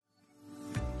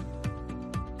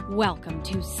Welcome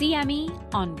to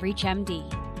CME on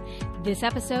ReachMD. This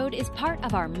episode is part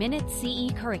of our Minute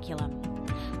CE curriculum.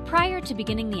 Prior to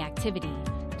beginning the activity,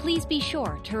 please be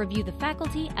sure to review the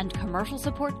faculty and commercial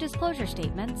support disclosure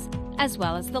statements, as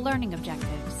well as the learning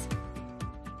objectives.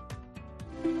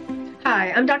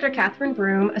 Hi, I'm Dr. Catherine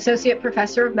Broom, Associate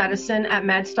Professor of Medicine at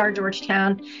MedStar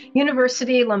Georgetown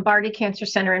University Lombardi Cancer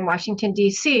Center in Washington,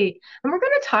 D.C. And we're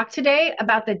going to talk today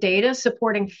about the data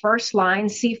supporting first-line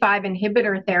C5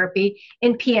 inhibitor therapy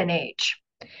in PNH.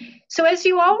 So as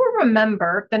you all will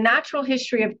remember, the natural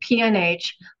history of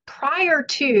PNH prior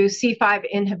to C5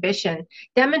 inhibition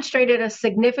demonstrated a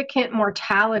significant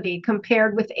mortality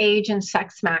compared with age and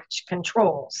sex-matched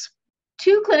controls.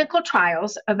 Two clinical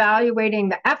trials evaluating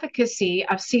the efficacy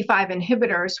of C5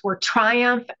 inhibitors were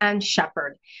Triumph and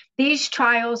Shepherd. These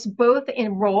trials both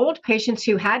enrolled patients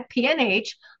who had PNH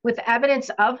with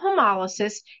evidence of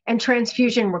hemolysis and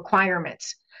transfusion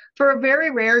requirements. For a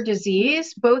very rare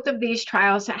disease, both of these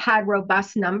trials had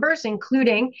robust numbers,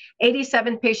 including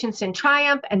 87 patients in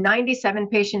Triumph and 97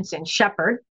 patients in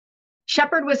Shepherd.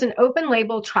 Shepherd was an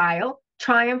open-label trial.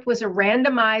 Triumph was a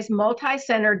randomized,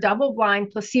 multi-center,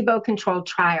 double-blind, placebo-controlled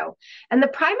trial. And the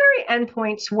primary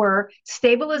endpoints were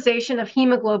stabilization of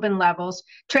hemoglobin levels,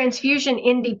 transfusion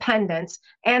independence,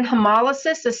 and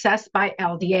hemolysis assessed by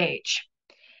LDH.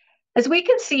 As we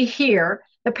can see here,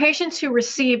 the patients who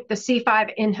received the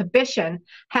C5 inhibition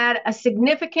had a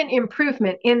significant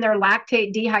improvement in their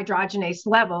lactate dehydrogenase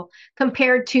level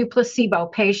compared to placebo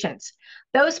patients.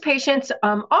 Those patients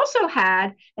also had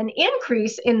an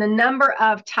increase in the number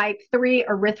of type 3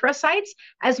 erythrocytes,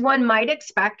 as one might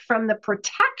expect from the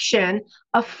protection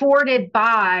afforded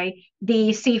by the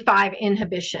C5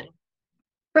 inhibition.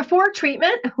 Before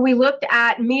treatment, we looked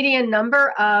at median number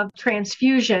of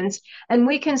transfusions, and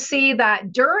we can see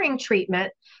that during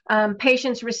treatment,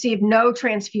 patients received no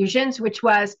transfusions, which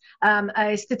was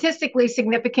a statistically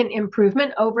significant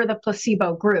improvement over the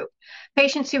placebo group.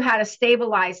 Patients who had a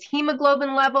stabilized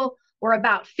hemoglobin level were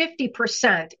about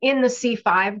 50% in the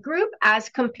C5 group as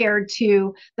compared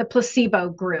to the placebo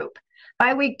group.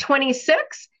 By week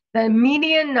 26, the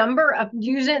median number of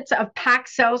units of packed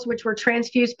cells which were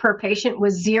transfused per patient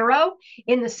was 0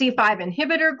 in the C5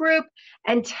 inhibitor group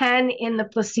and 10 in the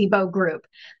placebo group.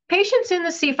 Patients in the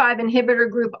C5 inhibitor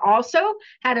group also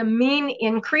had a mean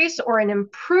increase or an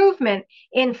improvement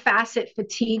in FACIT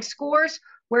fatigue scores,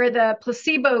 where the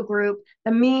placebo group,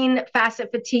 the mean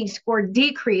FACIT fatigue score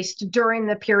decreased during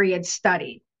the period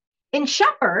studied. In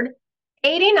Shepherd,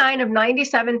 89 of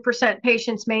 97%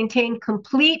 patients maintained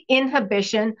complete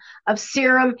inhibition of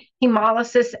serum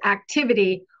hemolysis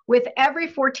activity with every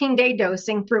 14-day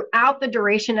dosing throughout the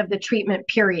duration of the treatment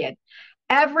period.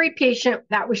 Every patient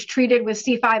that was treated with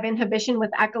C5 inhibition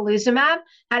with eculizumab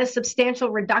had a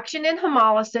substantial reduction in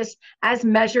hemolysis as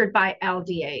measured by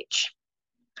LDH.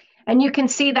 And you can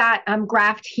see that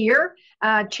graphed here.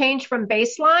 Change from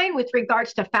baseline with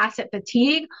regards to FACIT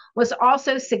fatigue was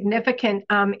also significant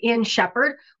in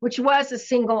Shepherd, which was a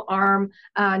single-arm,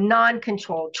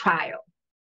 non-controlled trial.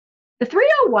 The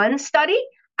 301 study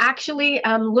actually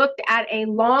looked at a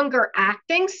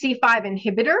longer-acting C5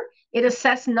 inhibitor. It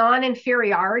assessed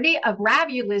non-inferiority of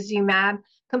ravulizumab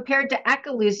compared to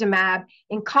eculizumab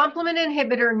in complement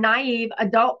inhibitor naive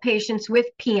adult patients with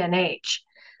PNH.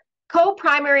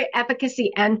 Co-primary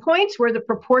efficacy endpoints were the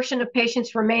proportion of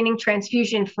patients remaining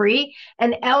transfusion-free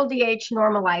and LDH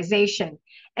normalization.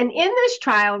 And in this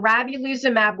trial,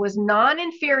 ravulizumab was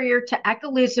non-inferior to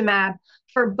eculizumab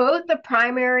for both the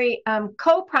primary,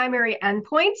 co-primary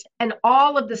endpoints and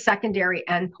all of the secondary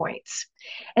endpoints.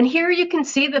 And here you can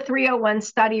see the 301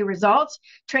 study results: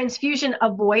 transfusion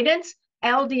avoidance,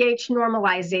 LDH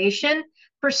normalization,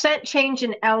 percent change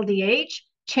in LDH,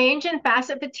 change in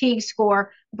FACIT fatigue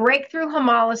score, breakthrough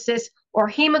hemolysis, or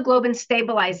hemoglobin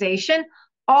stabilization,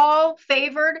 all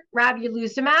favored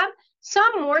ravulizumab,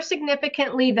 some more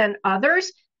significantly than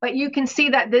others, but you can see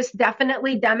that this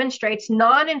definitely demonstrates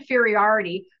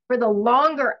non-inferiority for the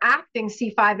longer-acting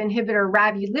C5 inhibitor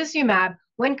ravulizumab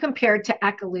when compared to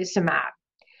eculizumab.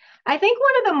 I think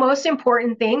one of the most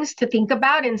important things to think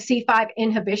about in C5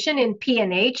 inhibition in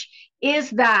PNH is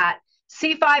that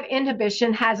C5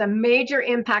 inhibition has a major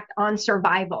impact on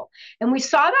survival. And we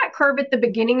saw that curve at the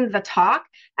beginning of the talk.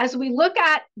 As we look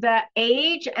at the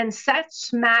age and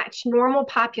sex-matched normal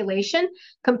population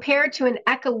compared to an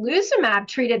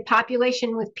eculizumab-treated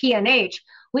population with PNH,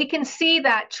 we can see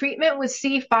that treatment with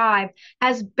C5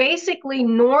 has basically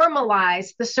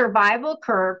normalized the survival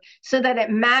curve so that it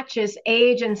matches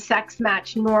age and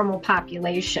sex-matched normal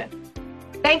population.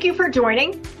 Thank you for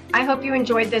joining. I hope you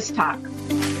enjoyed this talk.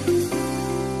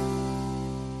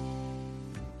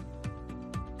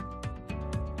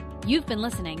 You've been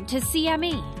listening to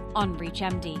CME on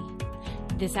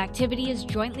ReachMD. This activity is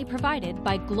jointly provided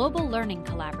by Global Learning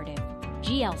Collaborative,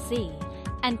 GLC,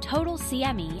 and Total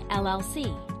CME,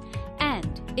 LLC,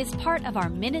 and is part of our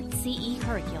Minute CE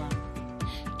curriculum.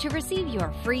 To receive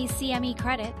your free CME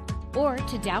credit or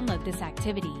to download this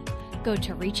activity, go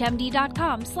to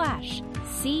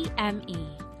reachmd.com/CME.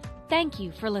 Thank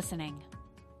you for listening.